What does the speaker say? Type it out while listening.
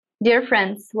Dear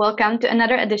friends, welcome to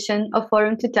another edition of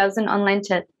Forum 2000 Online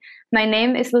Chat. My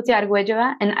name is Lucia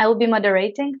Arguelloa, and I will be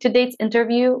moderating today's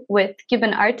interview with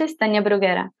Cuban artist Tania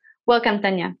Bruguera. Welcome,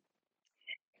 Tania.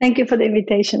 Thank you for the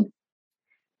invitation.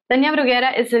 Tania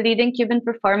Bruguera is a leading Cuban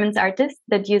performance artist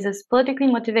that uses politically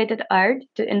motivated art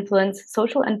to influence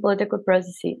social and political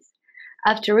processes.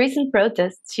 After recent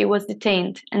protests, she was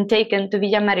detained and taken to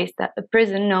Villa Marista, a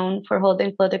prison known for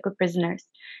holding political prisoners,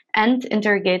 and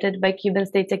interrogated by Cuban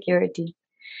state security.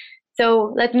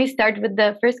 So let me start with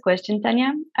the first question,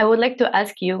 Tania. I would like to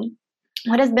ask you,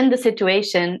 what has been the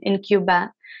situation in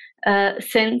Cuba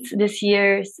since this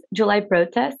year's July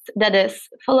protests, that is,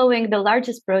 following the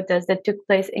largest protest that took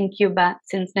place in Cuba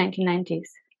since 1990s?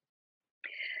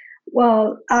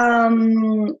 Well,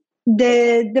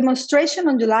 the demonstration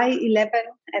on July 11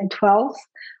 and 12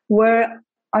 were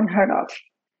unheard of,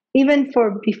 even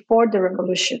for before the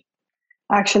revolution,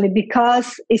 actually,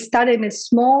 because it started in a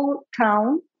small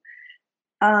town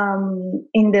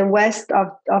in the west of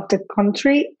the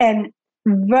country, and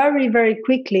very, very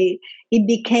quickly it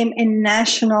became a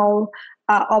national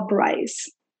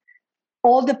uprising.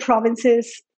 All the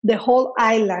provinces, the whole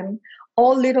island,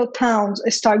 all little towns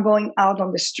start going out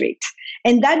on the street.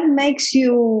 And that makes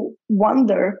you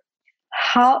wonder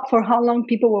for how long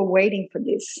people were waiting for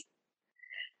this.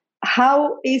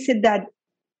 How is it that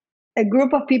a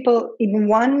group of people in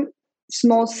one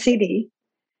small city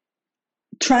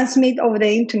transmit over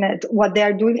the internet what they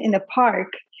are doing in the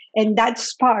park, and that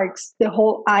sparks the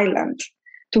whole island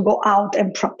to go out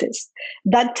and protest?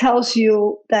 That tells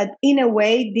you that in a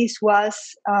way this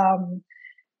was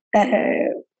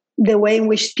the way in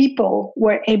which people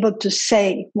were able to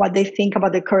say what they think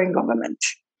about the current government.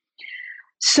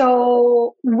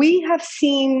 So we have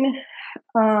seen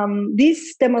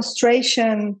this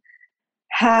demonstration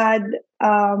had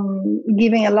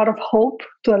given a lot of hope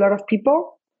to a lot of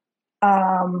people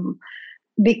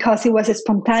because it was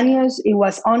spontaneous, it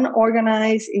was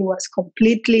unorganized, it was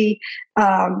completely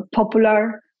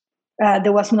popular.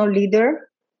 There was no leader.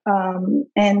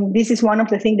 And this is one of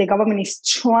the things the government is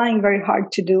trying very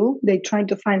hard to do. They're trying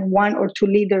to find one or two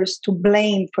leaders to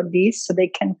blame for this so they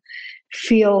can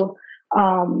feel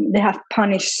they have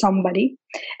punished somebody.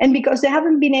 And because they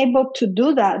haven't been able to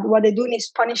do that, what they're doing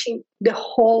is punishing the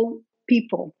whole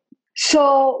people.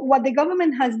 So what the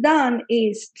government has done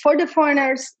is, for the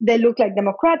foreigners, they look like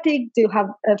democratic. You have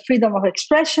freedom of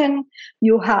expression.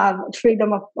 You have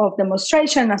freedom of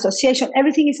demonstration, association.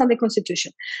 Everything is on the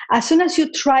Constitution. As soon as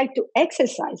you try to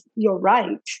exercise your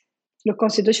right, your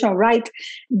constitutional right,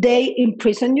 they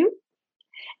imprison you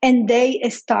and they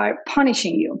start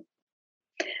punishing you.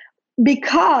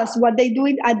 Because what they do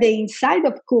at the inside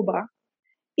of Cuba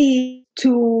is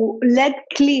to let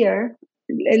clear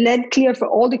for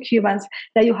all the Cubans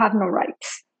that you have no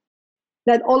rights,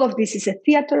 that all of this is a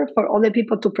theater for other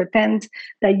people to pretend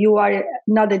that you are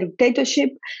not a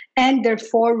dictatorship, and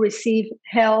therefore receive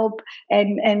help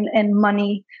and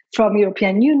money from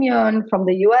European Union, from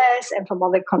the US, and from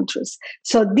other countries.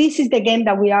 So this is the game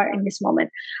that we are in this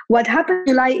moment. What happened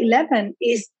July 11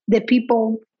 is the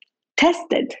people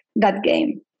tested that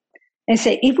game and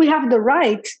say, if we have the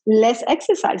right, let's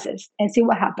exercise it and see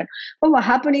what happened. Well, what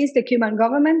happened is the Cuban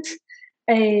government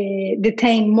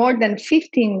detained more than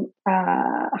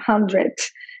 1,500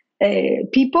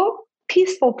 people,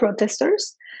 peaceful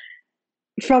protesters,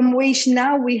 from which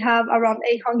now we have around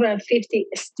 850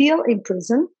 still in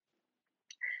prison.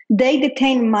 They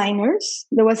detained minors.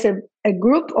 There was a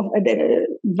group of a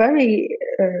very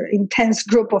intense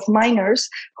group of minors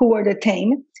who were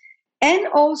detained. And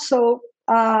also,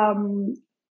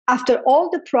 after all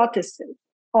the protests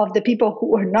of the people who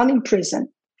were not in prison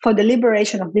for the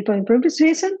liberation of people in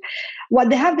prison, what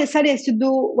they have decided is to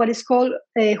do what is called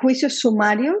juicios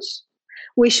sumarios,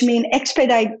 which mean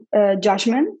expedite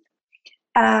judgment,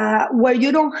 where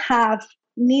you don't have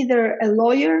neither a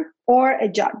lawyer or a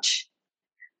judge.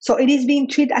 So it is being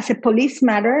treated as a police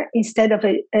matter instead of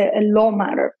a law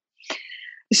matter.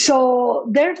 So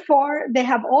therefore, they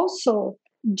have also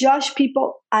judge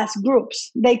people as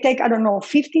groups. They take,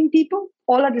 15 people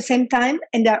all at the same time,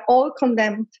 and they're all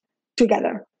condemned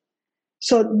together.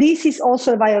 So this is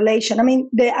also a violation. I mean,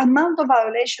 the amount of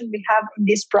violation we have in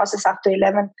this process after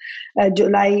 11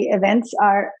 July events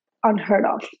are unheard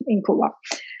of in Cuba.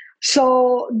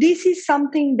 So this is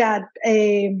something that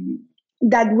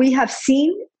we have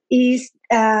seen is,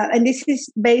 and this is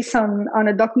based on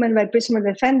a document by Prisoner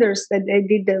Defenders that they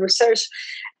did the research.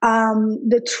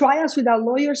 The trials without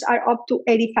lawyers are up to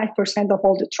 85% of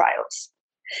all the trials.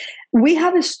 We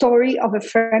have a story of a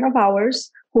friend of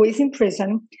ours who is in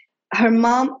prison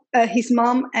his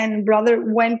mom and brother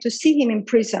went to see him in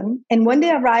prison. And when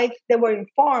they arrived, they were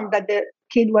informed that the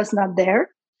kid was not there.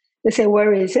 They say,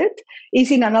 where is it?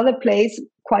 It's in another place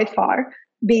quite far,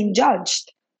 being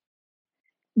judged.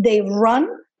 They run,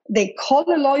 they call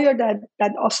a lawyer that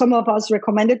some of us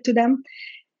recommended to them.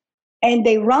 And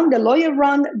they run, the lawyer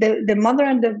run, the mother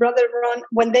and the brother run.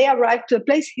 When they arrived to a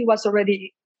place, he was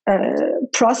already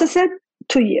processed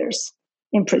 2 years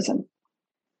in prison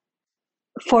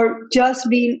for just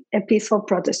being a peaceful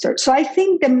protester. So I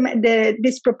think the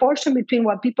disproportion between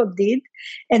what people did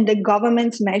and the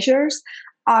government's measures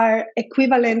are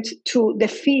equivalent to the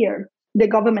fear the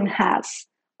government has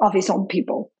of its own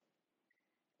people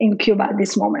in Cuba at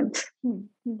this moment.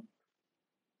 Mm-hmm.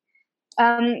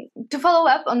 To follow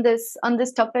up on this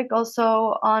topic,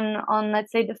 also on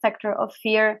let's say the factor of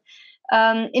fear,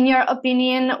 in your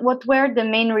opinion, what were the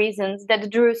main reasons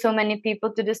that drew so many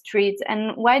people to the streets,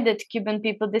 and why did Cuban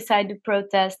people decide to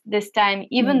protest this time,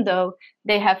 even though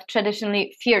they have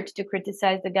traditionally feared to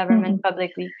criticize the government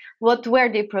publicly? What were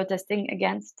they protesting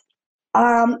against?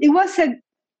 It was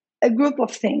a group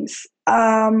of things.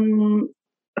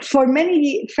 For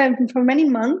many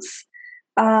months,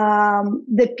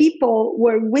 the people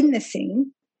were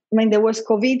witnessing. I mean, there was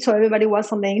COVID, so everybody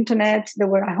was on the internet, they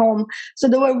were at home. So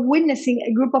they were witnessing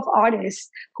a group of artists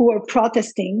who were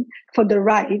protesting for their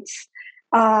rights.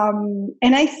 And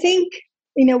I think,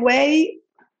 in a way,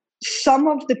 some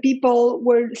of the people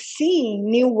were seeing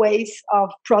new ways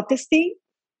of protesting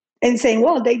and saying,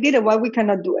 well, they did it, why we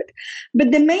cannot do it?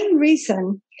 But the main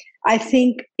reason, I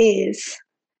think, is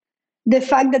the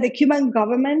fact that the Cuban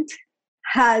government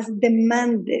has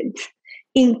demanded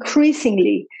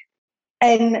increasingly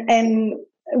and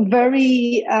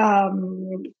very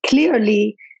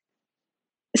clearly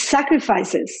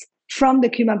sacrifices from the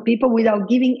Cuban people without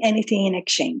giving anything in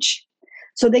exchange.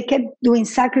 So they kept doing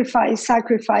sacrifice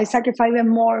even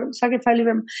more,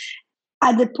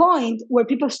 at the point where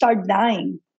people start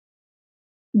dying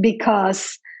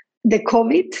because the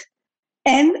COVID.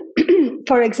 And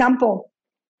for example,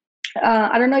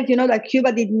 I don't know if you know that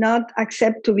Cuba did not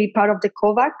accept to be part of the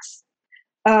COVAX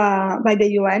by the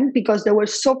UN because they were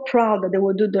so proud that they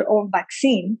would do their own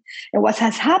vaccine. And what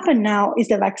has happened now is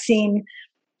the vaccine,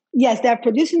 yes, they're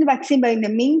producing the vaccine, but in the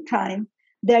meantime,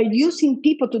 they're using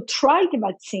people to try the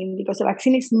vaccine because the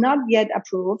vaccine is not yet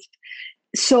approved.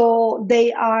 So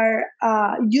they are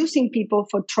using people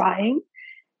for trying.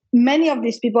 Many of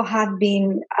these people have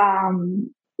been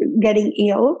getting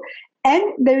ill. And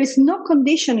there is no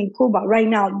condition in Cuba right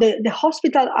now. The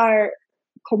hospitals are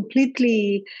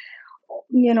completely,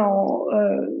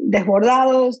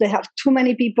 desbordados. They have too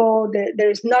many people.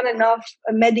 There is not enough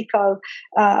medical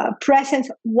presence,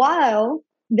 while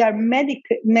there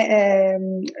are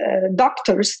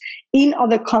doctors in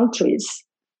other countries,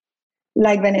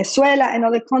 like Venezuela and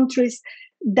other countries,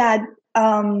 that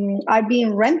are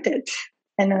being rented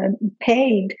and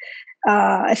paid.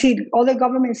 I see other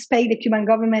governments pay the Cuban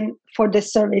government for the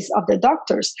service of the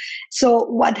doctors. So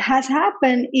what has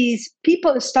happened is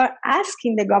people start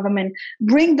asking the government,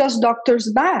 bring those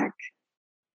doctors back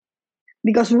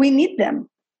because we need them.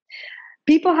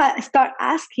 People start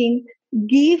asking,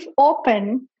 give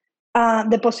open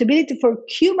the possibility for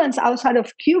Cubans outside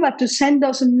of Cuba to send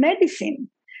those medicine.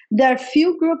 There are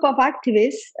few group of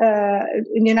activists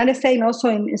in the United States and also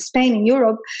in Spain, in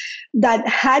Europe, that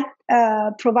had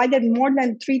provided more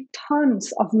than 3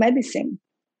 tons of medicine.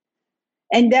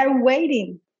 And they're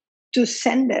waiting to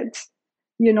send it.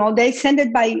 They send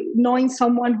it by knowing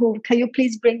someone who, can you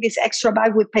please bring this extra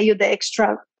bag? We pay you the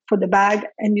extra for the bag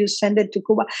and you send it to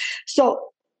Cuba.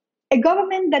 So a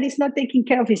government that is not taking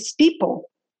care of its people,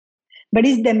 but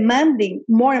is demanding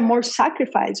more and more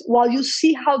sacrifice while you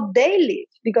see how they live,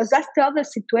 because that's the other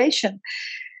situation.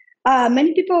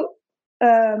 Many people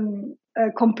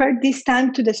compare this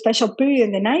time to the special period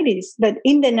in the 90s, but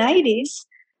in the 90s,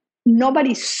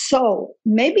 nobody saw,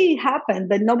 maybe it happened,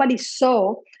 but nobody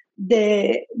saw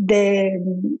the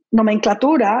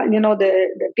nomenclatura,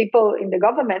 the people in the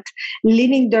government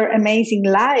living their amazing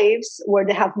lives where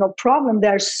they have no problem. They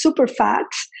are super fat.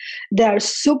 They are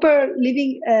super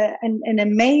living an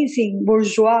amazing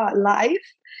bourgeois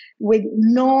life with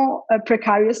no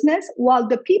precariousness, while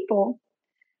the people,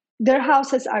 their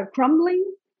houses are crumbling.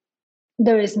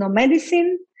 There is no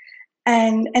medicine.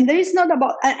 And there is not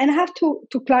about, and I have to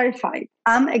clarify,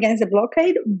 I'm against the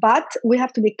blockade, but we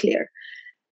have to be clear.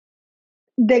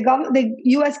 The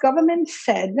US government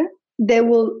said they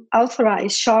will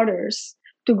authorize charters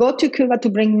to go to Cuba to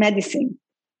bring medicine.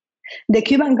 The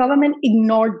Cuban government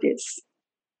ignored this.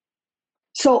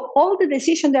 So all the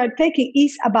decision they are taking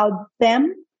is about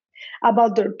them,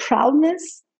 about their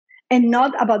proudness, and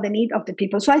not about the need of the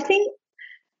people. So I think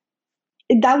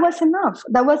that was enough.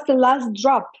 That was the last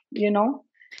drop, and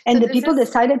So the people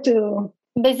decided to.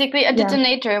 Basically a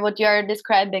detonator, what you are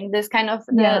describing, this kind of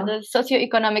the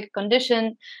socioeconomic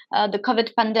condition, the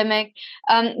COVID pandemic.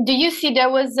 Do you see there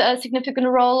was a significant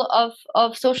role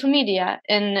of social media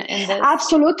in this?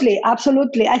 Absolutely. I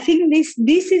think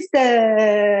this is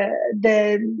the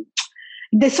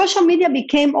social media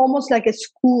became almost like a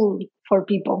school for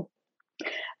people,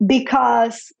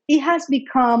 because it has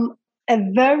become a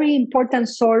very important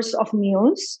source of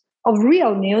news, of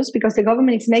real news, because the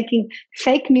government is making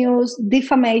fake news,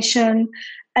 defamation,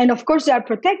 and of course they are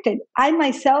protected. I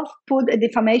myself put a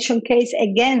defamation case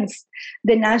against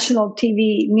the national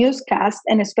TV newscast,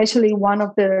 and especially one of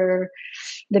the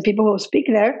people who speak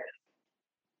there.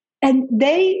 And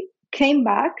they came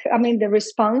back, the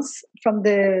response from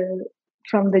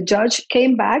the judge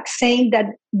came back saying that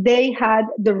they had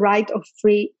the right of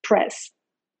free press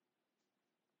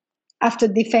after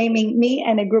defaming me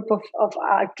and a group of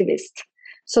activists.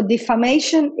 So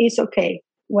defamation is okay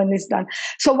when it's done.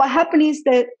 So what happened is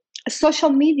that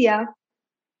social media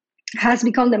has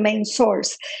become the main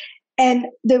source. And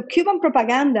the Cuban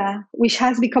propaganda, which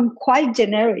has become quite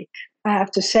generic, I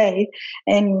have to say,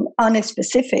 and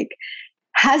unspecific,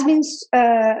 has been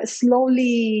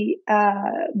slowly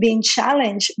being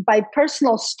challenged by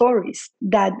personal stories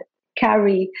that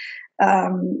carry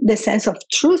the sense of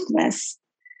truthness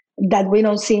that we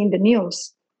don't see in the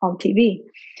news on TV.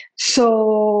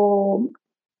 So,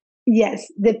 yes,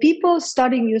 the people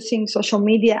started using social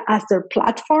media as their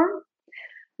platform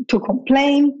to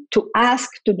complain, to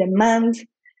ask, to demand,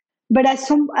 but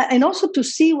and also to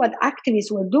see what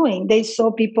activists were doing. They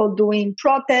saw people doing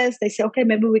protests. They say, okay,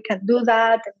 maybe we can do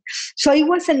that. So it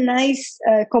was a nice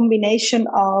combination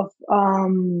of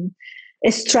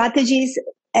strategies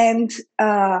and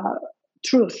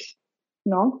truth,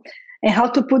 and how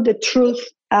to put the truth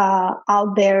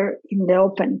out there in the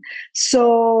open.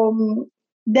 So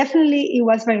definitely it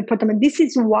was very important. And this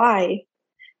is why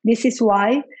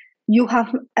you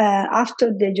have,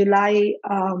 after the July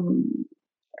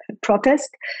protest,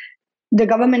 the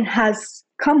government has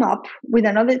come up with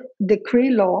another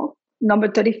decree law, number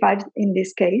 35 in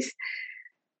this case,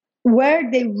 where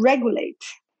they regulate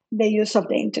the use of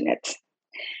the internet.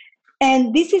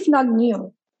 And this is not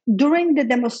new. During the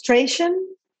demonstration,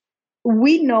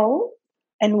 we know,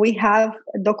 and we have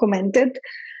documented,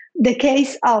 the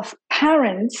case of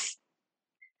parents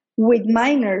with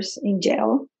minors in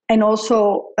jail, and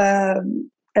also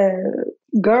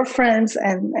girlfriends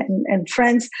and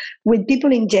friends with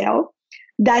people in jail,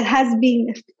 that has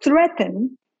been threatened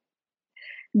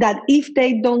that if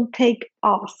they don't take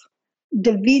off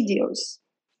the videos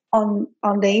on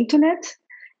the internet,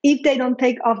 if they don't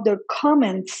take off their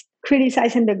comments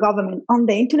criticizing the government on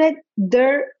the internet,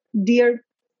 their dear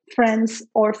friends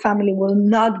or family will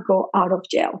not go out of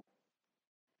jail.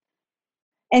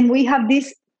 And we have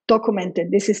this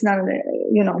documented. This is not,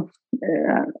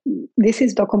 this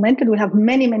is documented. We have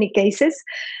many, many cases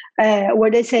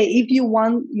where they say, if you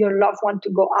want your loved one to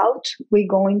go out,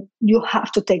 you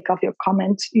have to take off your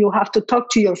comments. You have to talk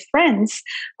to your friends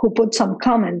who put some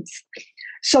comments.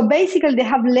 So basically, they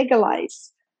have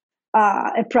legalized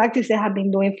a practice they have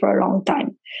been doing for a long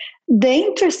time. The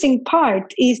interesting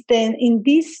part is that in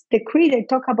this decree, they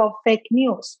talk about fake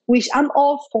news, which I'm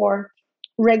all for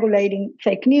regulating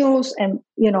fake news and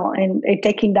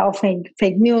taking down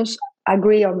fake news.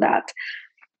 Agree on that.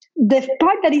 The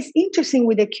part that is interesting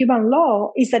with the Cuban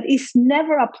law is that it's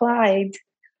never applied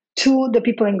to the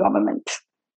people in government.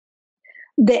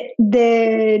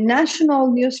 The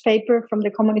national newspaper from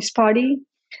the Communist Party,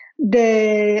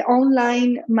 the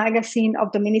online magazine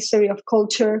of the Ministry of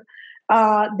Culture,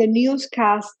 the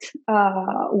newscast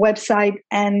website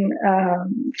and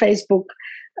Facebook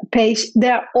page,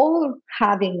 they're all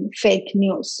having fake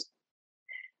news.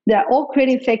 They're all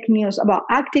creating fake news about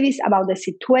activists, about the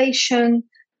situation,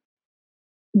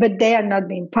 but they are not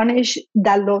being punished.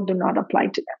 That law do not apply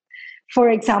to them. For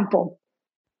example,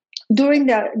 during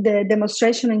the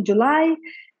demonstration in July,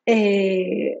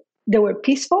 they were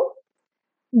peaceful,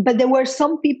 but there were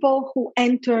some people who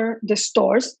entered the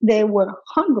stores. They were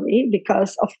hungry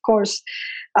because, of course,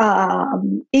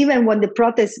 even when the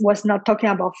protest was not talking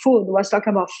about food, it was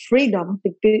talking about freedom.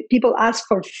 People asked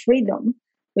for freedom,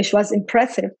 which was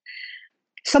impressive.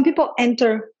 Some people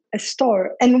enter a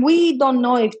store, and we don't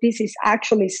know if this is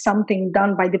actually something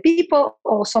done by the people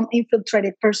or some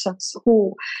infiltrated persons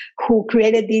who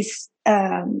created this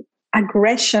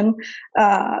aggression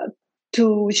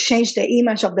to change the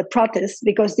image of the protest,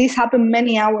 because this happened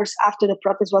many hours after the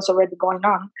protest was already going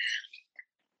on.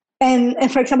 And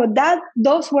for example,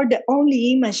 those were the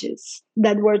only images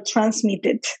that were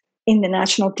transmitted in the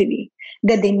national TV.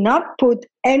 They did not put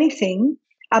anything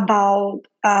about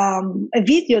a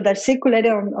video that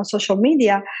circulated on social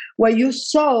media where you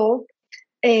saw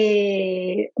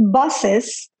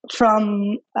buses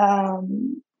from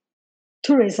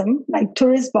tourism, like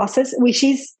tourist buses, which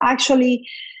is actually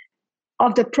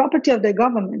of the property of the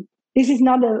government. This is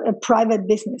not a private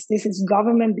business. This is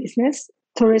government business.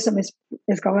 Tourism is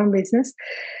government business.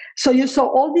 So you saw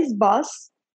all these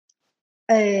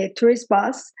tourist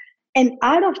bus, and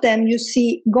out of them you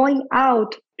see going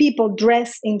out people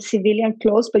dressed in civilian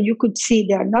clothes, but you could see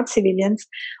they are not civilians,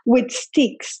 with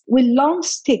sticks, with long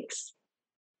sticks.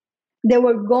 They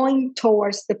were going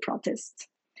towards the protest.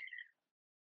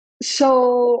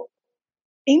 So,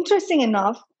 interesting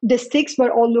enough, the sticks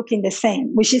were all looking the same,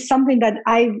 which is something that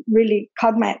I really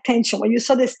caught my attention. When you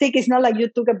saw the stick, it's not like you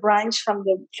took a branch from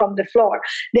the floor.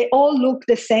 They all look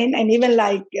the same, and even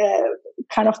like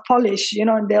kind of polished,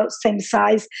 the same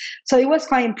size. So it was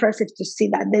quite impressive to see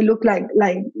that they look like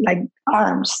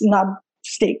arms, not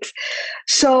sticks.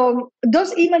 So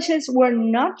those images were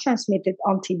not transmitted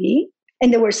on TV,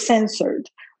 and they were censored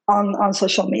on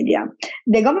social media.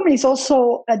 The government is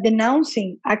also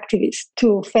denouncing activists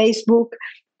to Facebook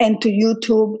and to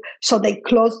YouTube, so they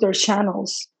closed their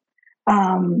channels.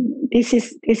 This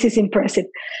is impressive.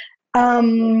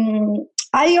 I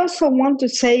also want to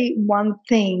say one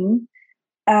thing.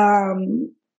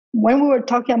 When we were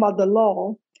talking about the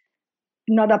law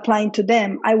not applying to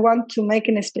them, I want to make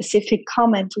a specific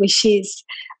comment, which is,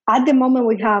 at the moment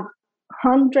we have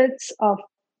hundreds of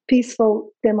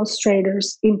peaceful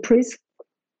demonstrators in prison.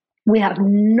 We have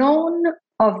none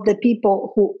of the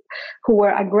people who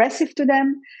were aggressive to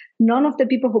them, none of the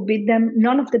people who beat them,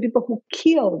 none of the people who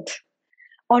killed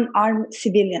unarmed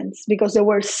civilians, because there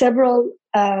were several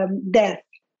deaths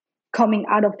coming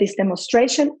out of this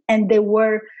demonstration, and they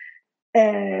were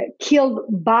killed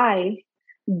by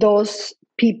those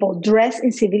people dressed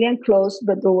in civilian clothes,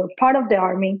 but they were part of the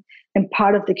army and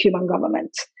part of the Cuban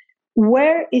government.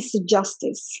 Where is the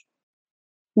justice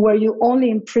where you only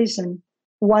imprison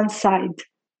one side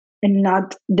and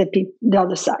not the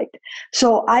other side?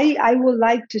 So I would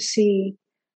like to see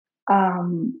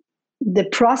the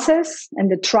process and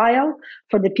the trial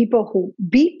for the people who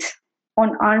beat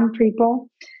unarmed people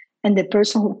and the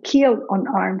person who killed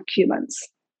unarmed Cubans.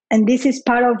 And this is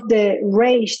part of the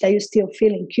rage that you still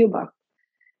feel in Cuba.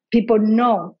 People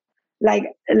know, like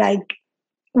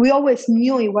we always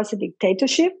knew it was a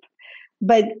dictatorship,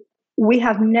 but we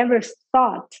have never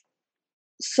thought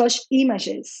such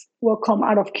images will come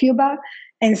out of Cuba,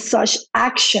 and such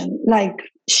action, like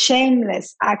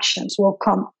shameless actions, will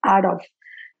come out of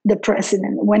the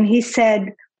president. When he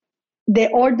said the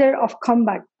order of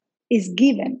combat is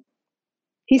given,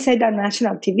 he said on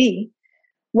national TV,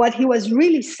 what he was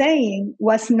really saying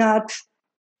was not,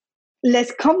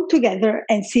 let's come together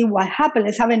and see what happens.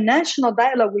 Let's have a national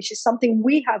dialogue, which is something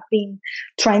we have been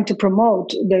trying to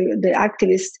promote, the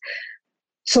activists.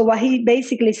 So what he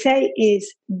basically say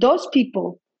is, those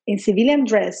people in civilian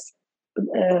dress,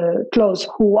 clothes,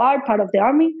 who are part of the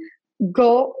army,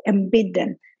 go and beat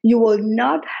them. You will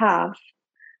not have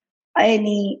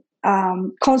any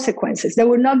consequences. There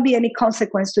will not be any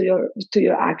consequence to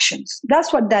your actions.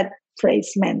 That's what that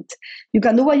phrase meant. You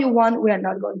can do what you want. We are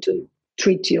not going to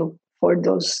treat you for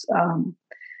those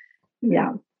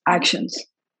actions.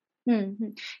 Mm-hmm.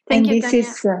 Thank you,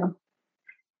 Tania.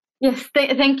 Yes,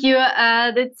 thank you.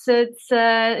 It's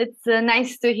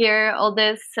nice to hear all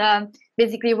this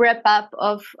basically wrap up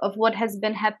of what has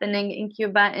been happening in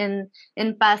Cuba in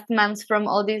past months from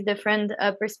all these different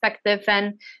perspectives.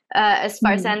 And as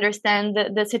far as I understand,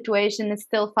 the situation is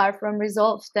still far from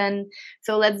resolved. And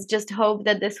so let's just hope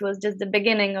that this was just the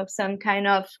beginning of some kind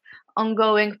of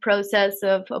ongoing process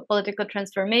of political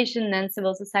transformation and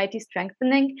civil society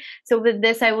strengthening. So with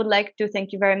this, I would like to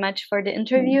thank you very much for the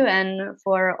interview and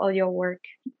for all your work.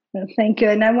 Thank you.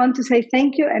 And I want to say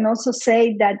thank you, and also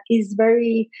say that it's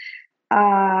very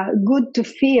good to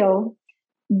feel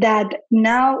that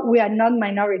now we are not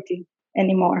minority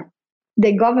anymore.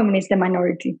 The government is the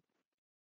minority.